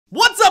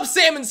up,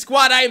 Salmon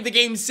Squad? I am the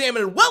Game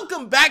Salmon, and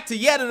welcome back to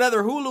yet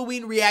another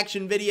Huluween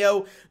reaction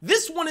video.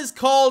 This one is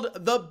called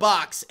The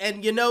Box,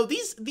 and you know,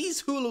 these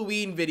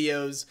Huluween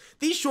videos,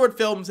 these short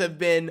films have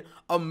been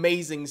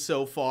amazing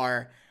so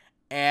far,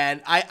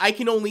 and I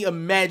can only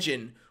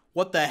imagine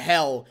what the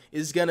hell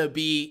is gonna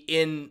be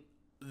in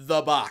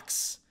the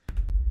box.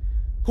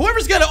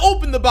 Whoever's gonna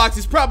open the box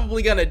is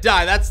probably gonna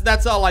die.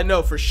 That's all I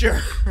know for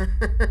sure.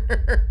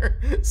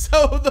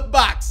 So the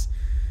box.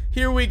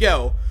 Here we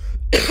go.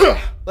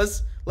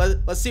 Let's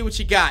see what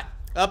you got.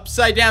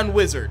 Upside down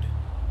wizard.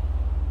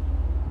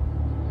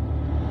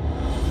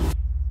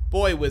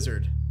 Boy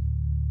wizard.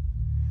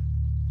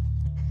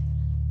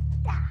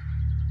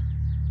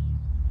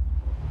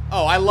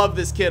 Oh, I love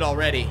this kid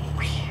already.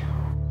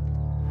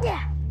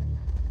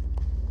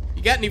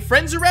 You got any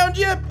friends around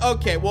you?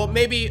 Okay, well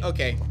maybe,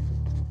 okay.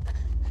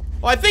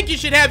 Well, I think you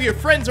should have your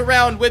friends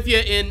around with you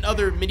in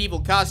other medieval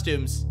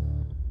costumes.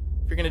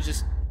 If you're gonna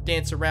just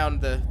dance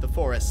around the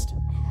forest.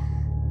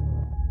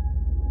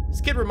 This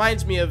kid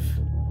reminds me of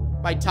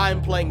my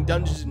time playing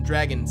Dungeons and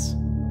Dragons.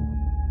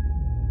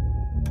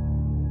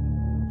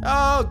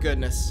 Oh,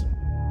 goodness.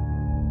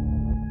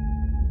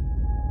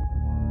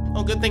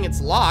 Oh, good thing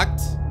it's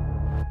locked.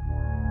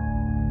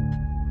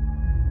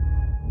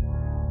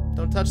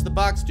 Don't touch the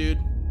box, dude.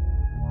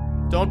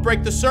 Don't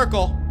break the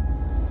circle.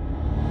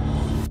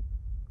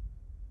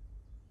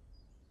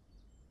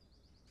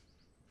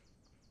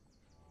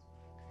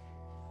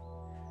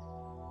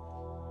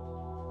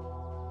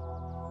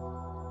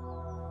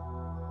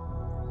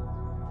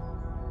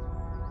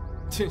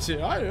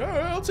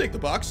 I'll take the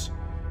box.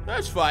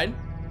 That's fine.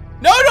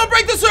 No, don't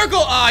break the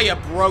circle! Ah, you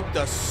broke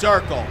the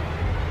circle.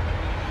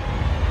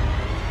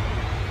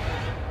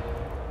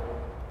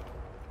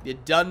 You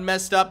done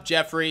messed up,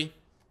 Jeffrey,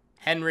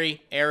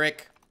 Henry,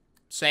 Eric,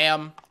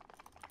 Sam,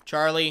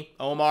 Charlie,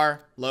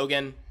 Omar,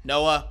 Logan,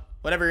 Noah,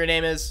 whatever your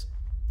name is.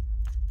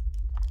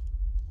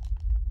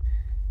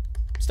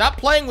 Stop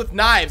playing with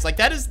knives. Like,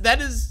 that's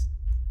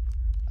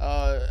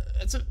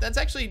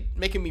actually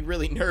making me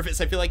really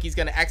nervous. I feel like he's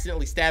gonna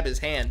accidentally stab his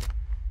hand.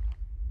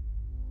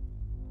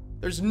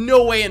 There's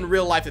no way in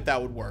real life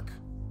that would work,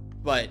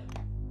 but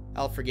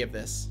I'll forgive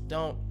this.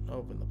 Don't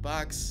open the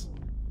box.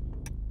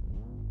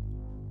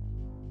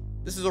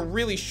 This is a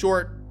really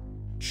short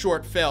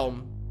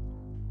film,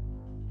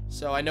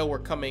 so I know we're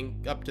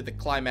coming up to the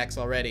climax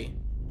already.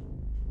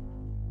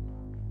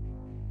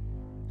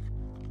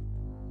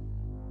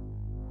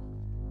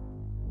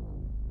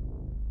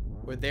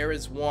 Where there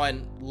is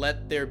one,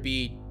 let there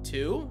be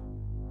two?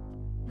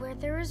 Where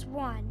there is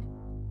one,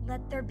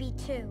 let there be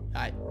two.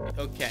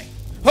 Okay.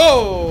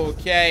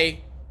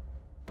 Okay.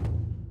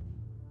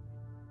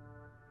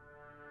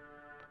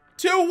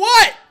 To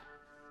what?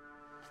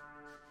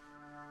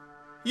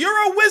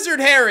 You're a wizard,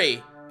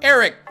 Harry.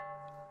 Eric.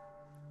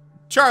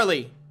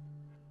 Charlie.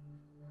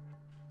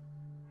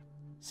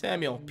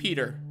 Samuel.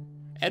 Peter.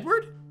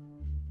 Edward?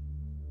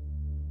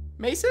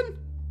 Mason?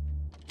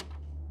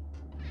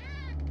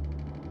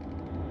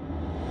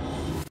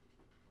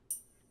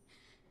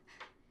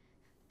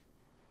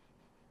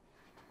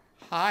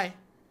 Hi.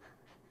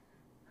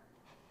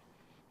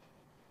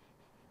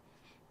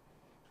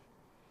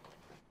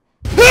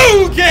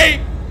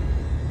 Okay.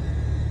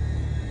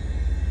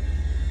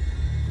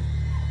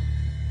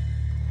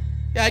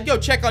 Yeah, I'd go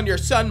check on your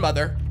son,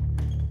 Mother.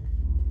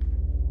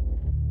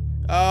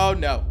 Oh,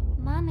 no.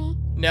 Mommy.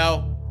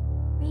 No.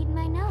 Read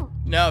my note.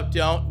 No,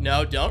 don't.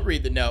 No, don't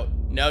read the note.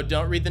 No,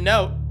 don't read the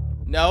note.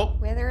 No.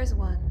 Where there is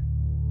one,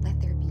 let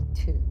there be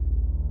two.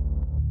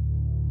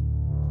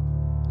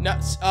 No.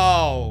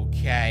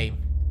 Okay.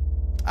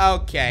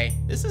 Okay.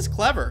 This is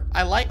clever.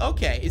 I like.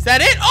 Okay. Is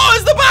that it? Oh,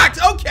 it's the box.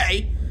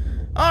 Okay.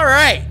 All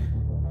right.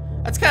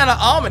 That's kind of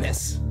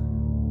ominous.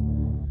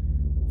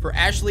 For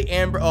Ashley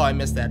Amber. Oh, I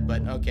missed that,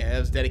 but okay. That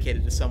was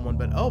dedicated to someone,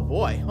 but oh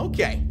boy.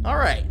 Okay. All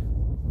right.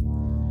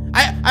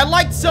 I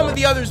liked some of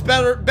the others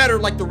better,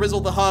 like the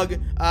Rizzle the Hug,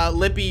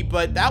 Lippy,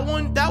 but that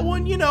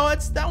one, you know,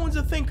 that one's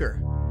a thinker.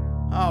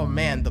 Oh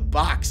man, the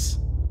box.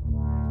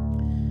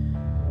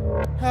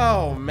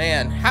 Oh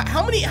man,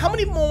 how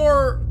many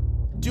more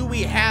do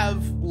we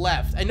have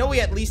left? I know we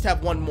at least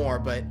have one more,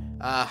 but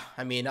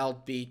I mean, I'll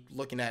be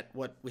looking at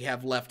what we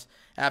have left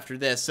after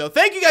this. So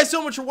thank you guys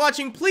so much for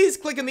watching. Please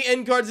click on the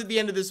end cards at the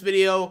end of this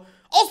video.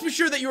 Also be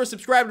sure that you are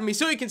subscribed to me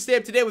so you can stay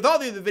up to date with all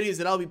the other videos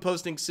that I'll be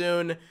posting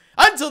soon.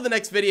 Until the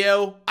next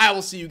video, I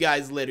will see you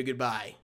guys later. Goodbye.